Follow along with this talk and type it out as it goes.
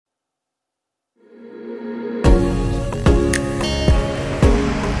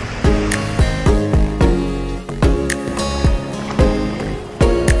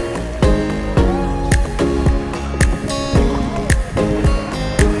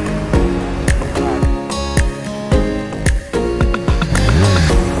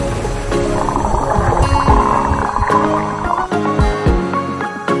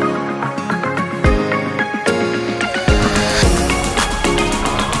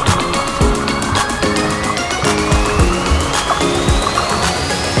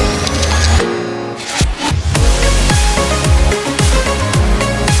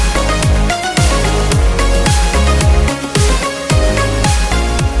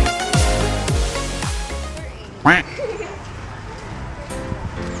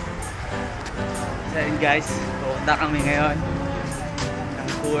guys, pupunta kami ngayon ng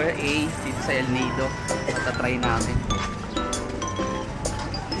tour A dito sa El Nido. Matatry namin.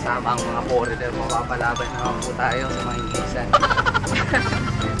 Sama ang mga foreigner, mapapalaban naman po tayo sa mga Inglesan.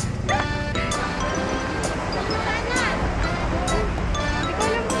 Hindi ko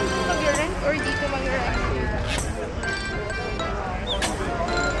alam kung dito mag-rent or dito mag-rent.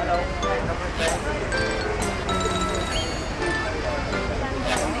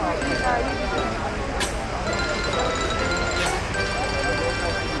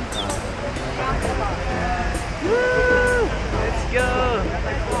 Woo! Let's go!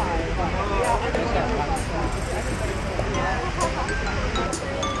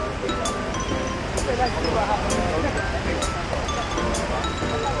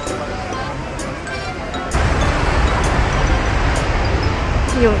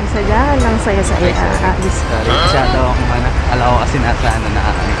 Yung isa dyan, lang saya-saya. Alis. Masyado akong alaw kasi nasa ano na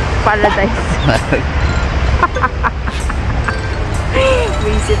Paradise.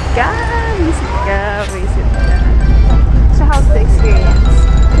 Visit ka, visit ka, visit ka. So how's the experience?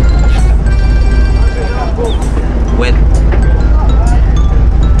 Wet.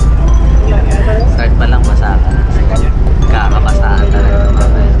 Start pa lang masaka na. Kakabasaan talaga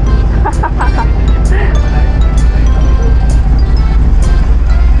mamaya.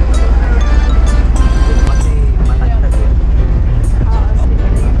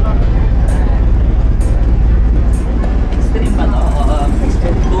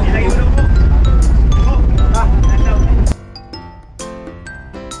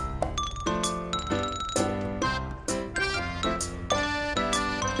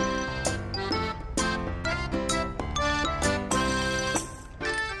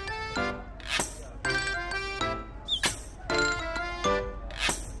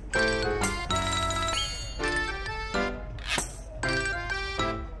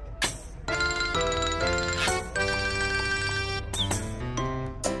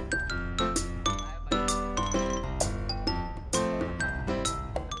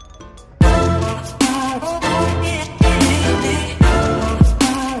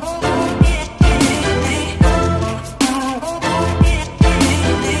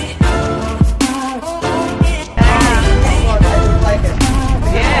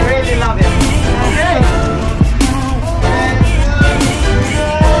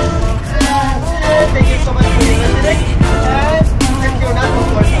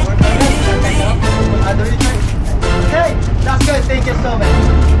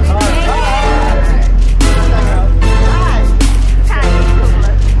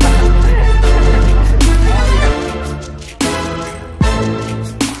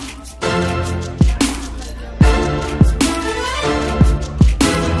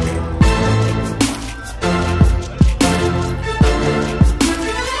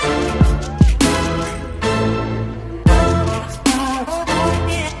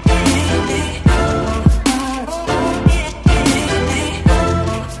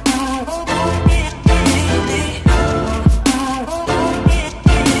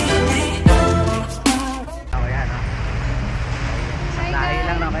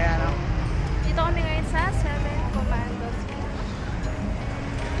 Dito kami ngayon sa 7 Commandos.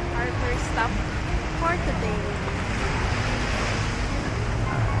 Our first stop for today.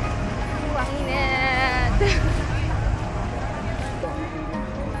 Ang init!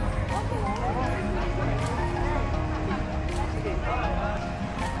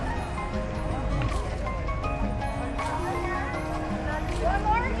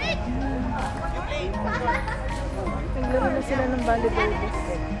 Naglaro na sila ng volleyball.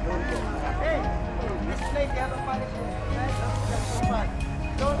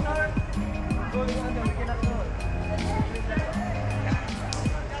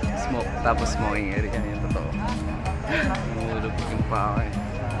 Smoke, tapos smoking area yung totoo. Nahulog yung paa eh.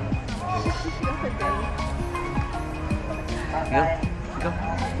 Go, go.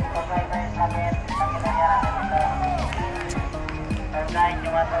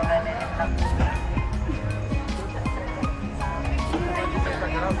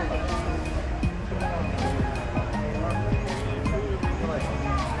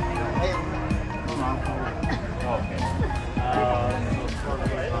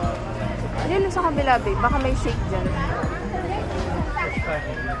 Diyan sa kabila, babe. Baka may shake dyan.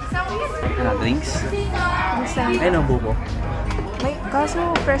 Drinks? Ayun ang buko. May,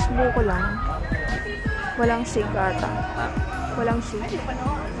 kaso fresh buko lang. Walang shake ata. Walang shake.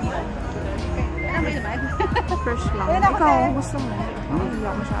 Fresh lang. Ikaw, gusto mo? Hindi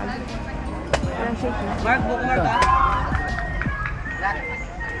ako masyado. Walang shake na. Mark, buko Mark ha?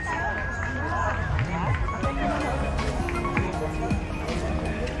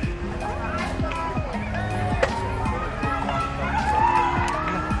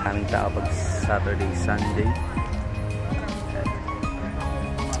 Tsaka pag Saturday, Sunday.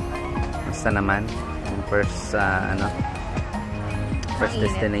 Basta naman yung first first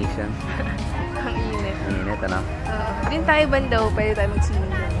destination. Ang init. Ang init, ano? Din tayo bandaw, pwede tayo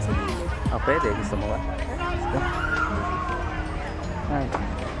mag-swimming dyan sa gilid. Pwede. Gusto mo ba? Let's go.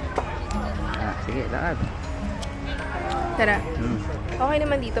 Sige, lakad. Tara. Okay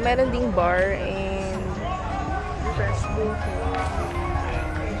naman dito. Meron ding bar and fresh buko.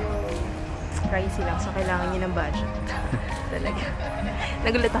 Medyo pricey lang. So, kailangan nyo ng budget. Talaga.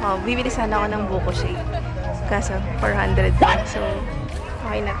 Nagulat ako. Bibili sana ako ng buko shake. Kaso, 400 lang. So,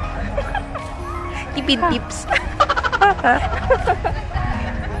 okay na. Tipid tips.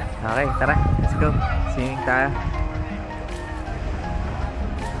 Okay, tara. Let's go. Swimming tayo.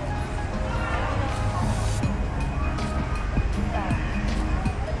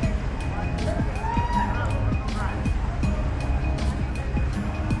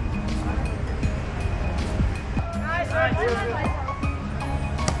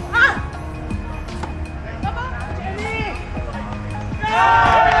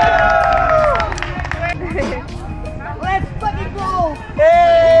 Let's fucking go!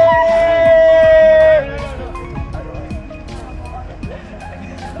 Hey!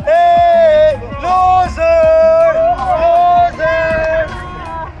 Loser! Loser!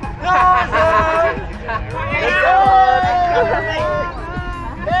 Loser! Let's go!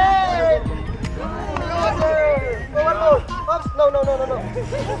 Hey! Loser! Oh, one more! Pops, no.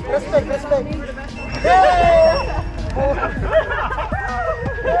 Respect. Hey!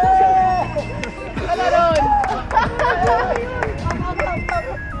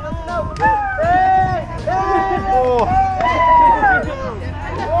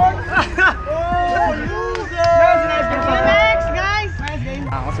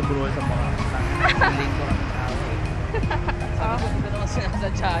 Ako siguro sa mga linggo kami tao eh. Sabi ko, hindi naman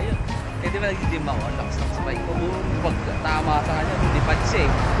sinasadya yun. Eh di ba nagsidim ako, lakas lang sa bike ko. Pag tama sa kanya, hindi pa siya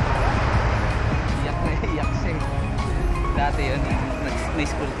eh. Iyak siya eh. Dati yun, may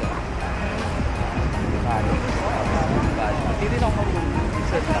school ko. Hindi rin ako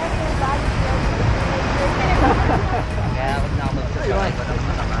mag-isip na. Kaya ako na ako magsasabay ko ng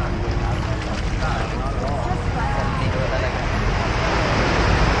matamaan. Hindi ko talaga.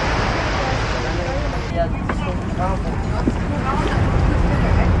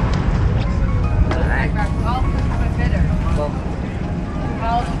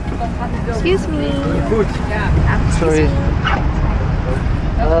 Excuse me. Sorry.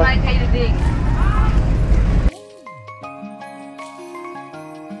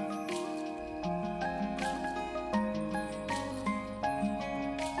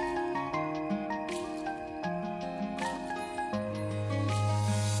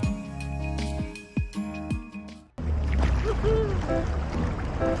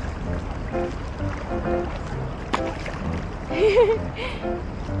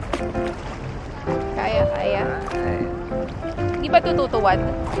 Kaya. Hindi ba tututuwad?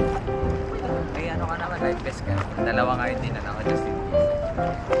 Ay, ano ka naman, life vest ka. Dalawa nga hindi na ako just in case.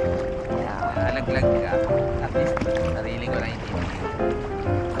 Alaglag ka. At least, sarili ko lang hindi.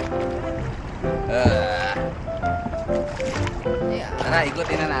 Tara,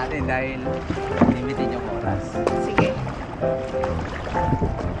 ikutin na natin dahil limitin yung oras. Sige.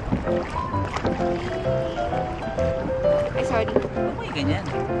 Ay, sorry. May ganyan.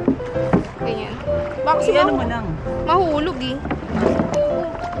 Ganyan. Baka kasi Ano mo lang. mahulog eh.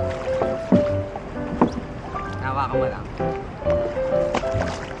 Hawa ka mo lang.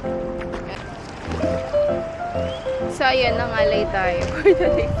 So, ayan, nangalay tayo for the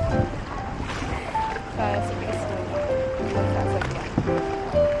day. Para sa bilis mo. Sasagyan.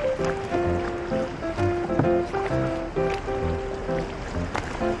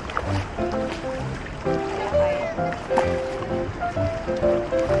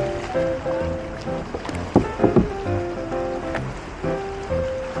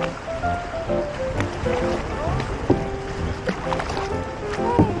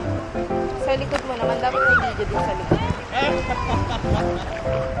 Sa likod mo naman, dapat may video din sa likod.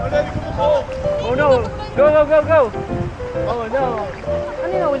 Oh no! Go! Oh no!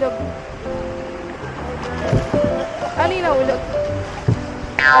 Ano yung nahulog? Ano yung nahulog?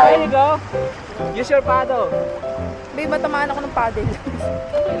 There you go! Use your paddle! Babe, matamaan ako ng paddle.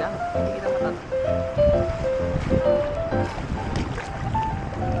 Okay lang. Hindi kita matat.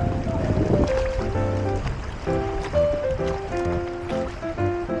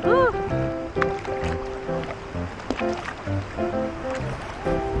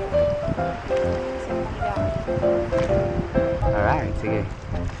 Alright, sige.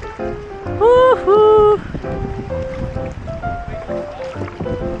 Woohoo!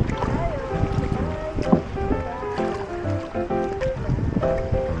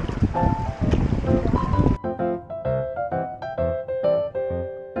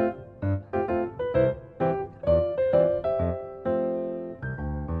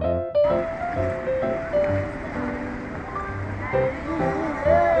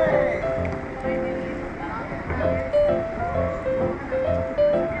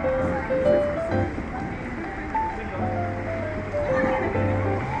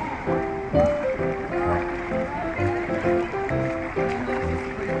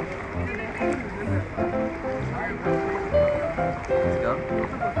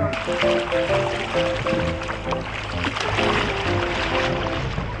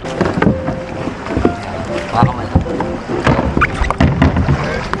 Baka man.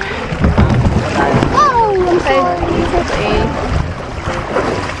 Oh, okay.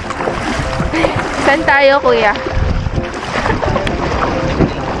 Saan tayo, kuya?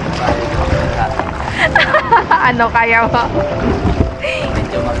 Ano kaya mo?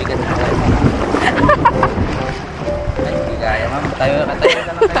 Medyo mabigat na tayo. Ay, hindi kaya ma'am. Tayo na lang kayo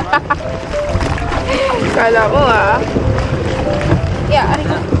ma'am. Kala mo ah. Yeah,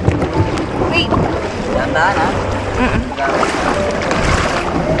 ano? Wait. Tandaan ha?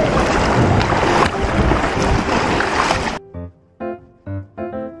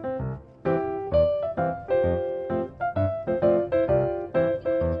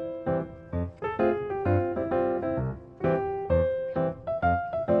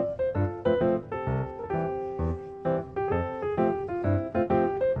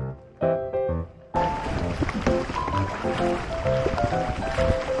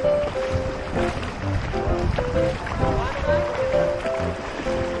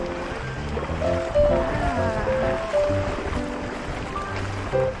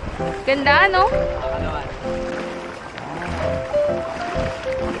 Ganda, no?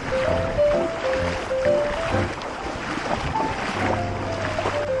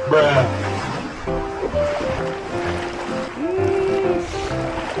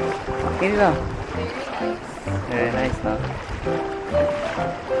 Ini lang. Very nice, no?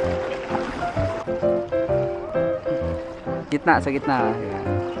 Gitna, sa gitna. Ayan.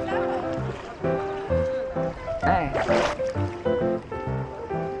 Ay.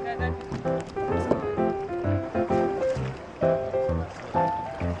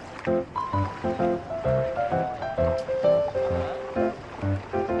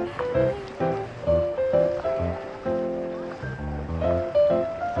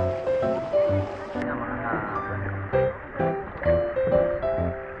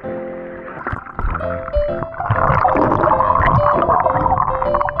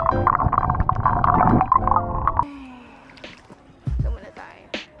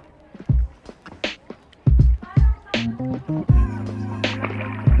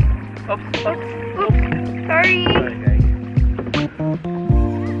 Sorry.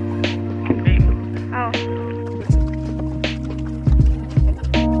 Oh.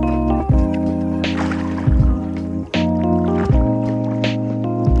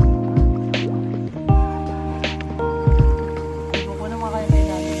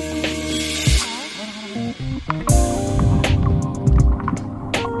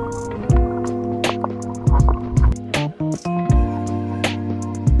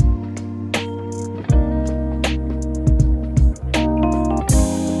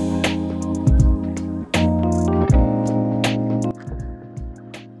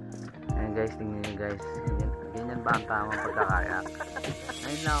 Guys, tingnan nyo guys, ganyan ba ang tamang pagkakaya?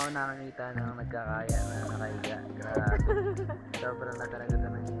 Ngayon na ako nakakita ng nagkakaya na nakahiga. Grabe, sobrang na talaga ito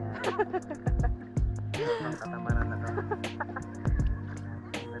nangyayari. Sobrang katamaran na ito.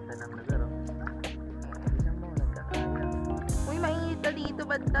 Ang ganda ng lugar, oh. Tingnan mo, nagkakaya. Uy, mainit na dito,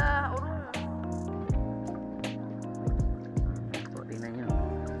 banda. Urong. So, tingnan nyo.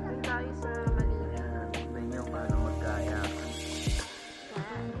 Doon tayo sa Manila. Tingnan nyo paano magkaya.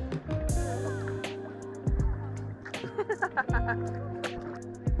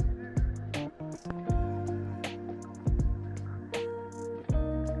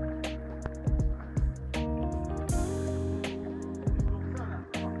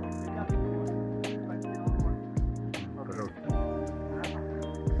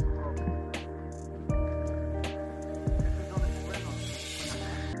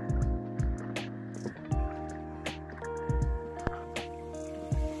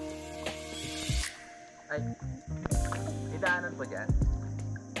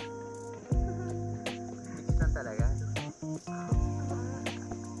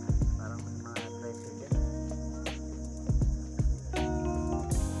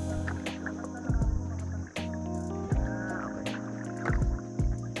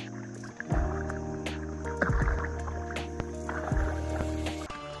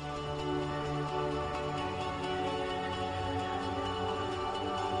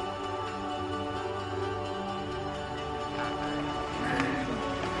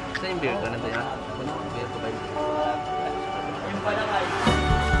 yung beer ko? Nandun yan? Beer ko ba yun?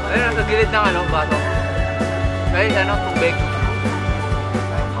 Ayun, nasa gilid ng ano, baso. Guys, ano, tubig.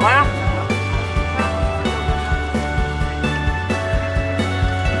 Okay na?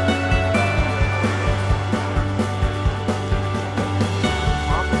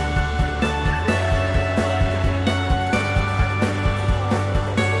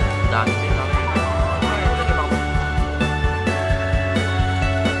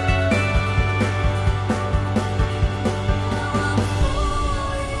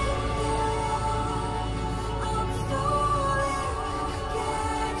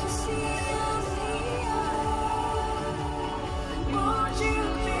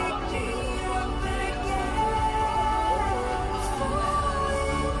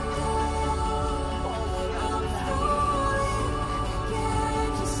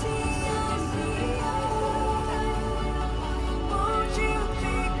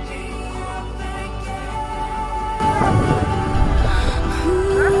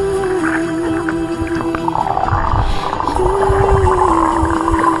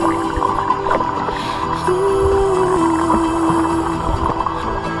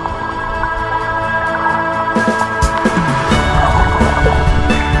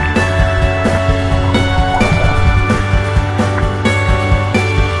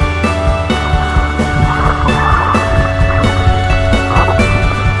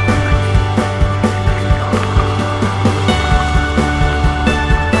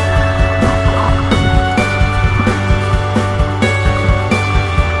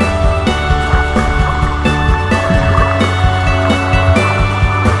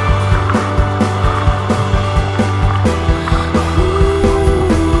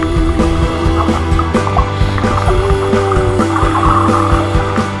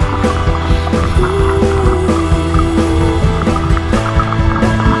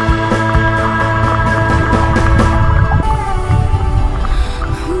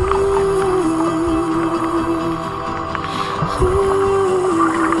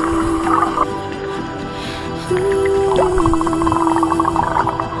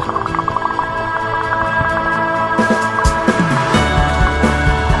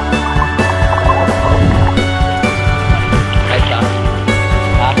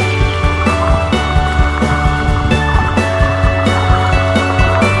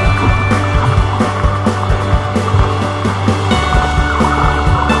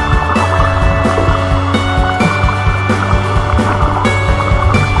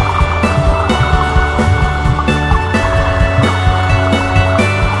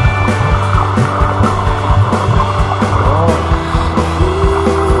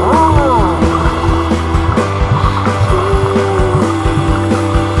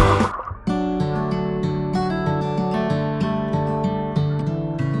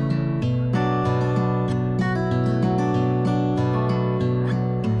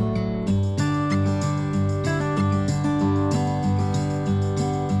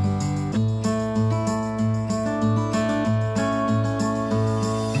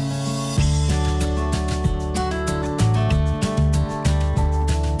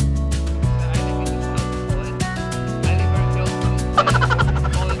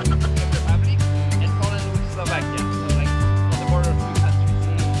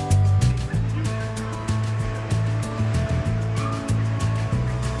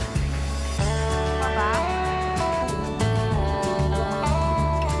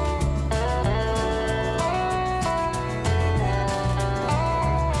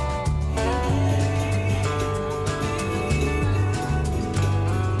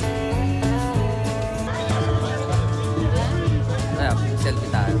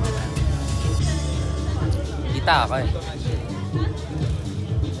 Kita ako eh.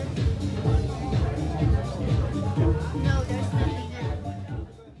 No, there's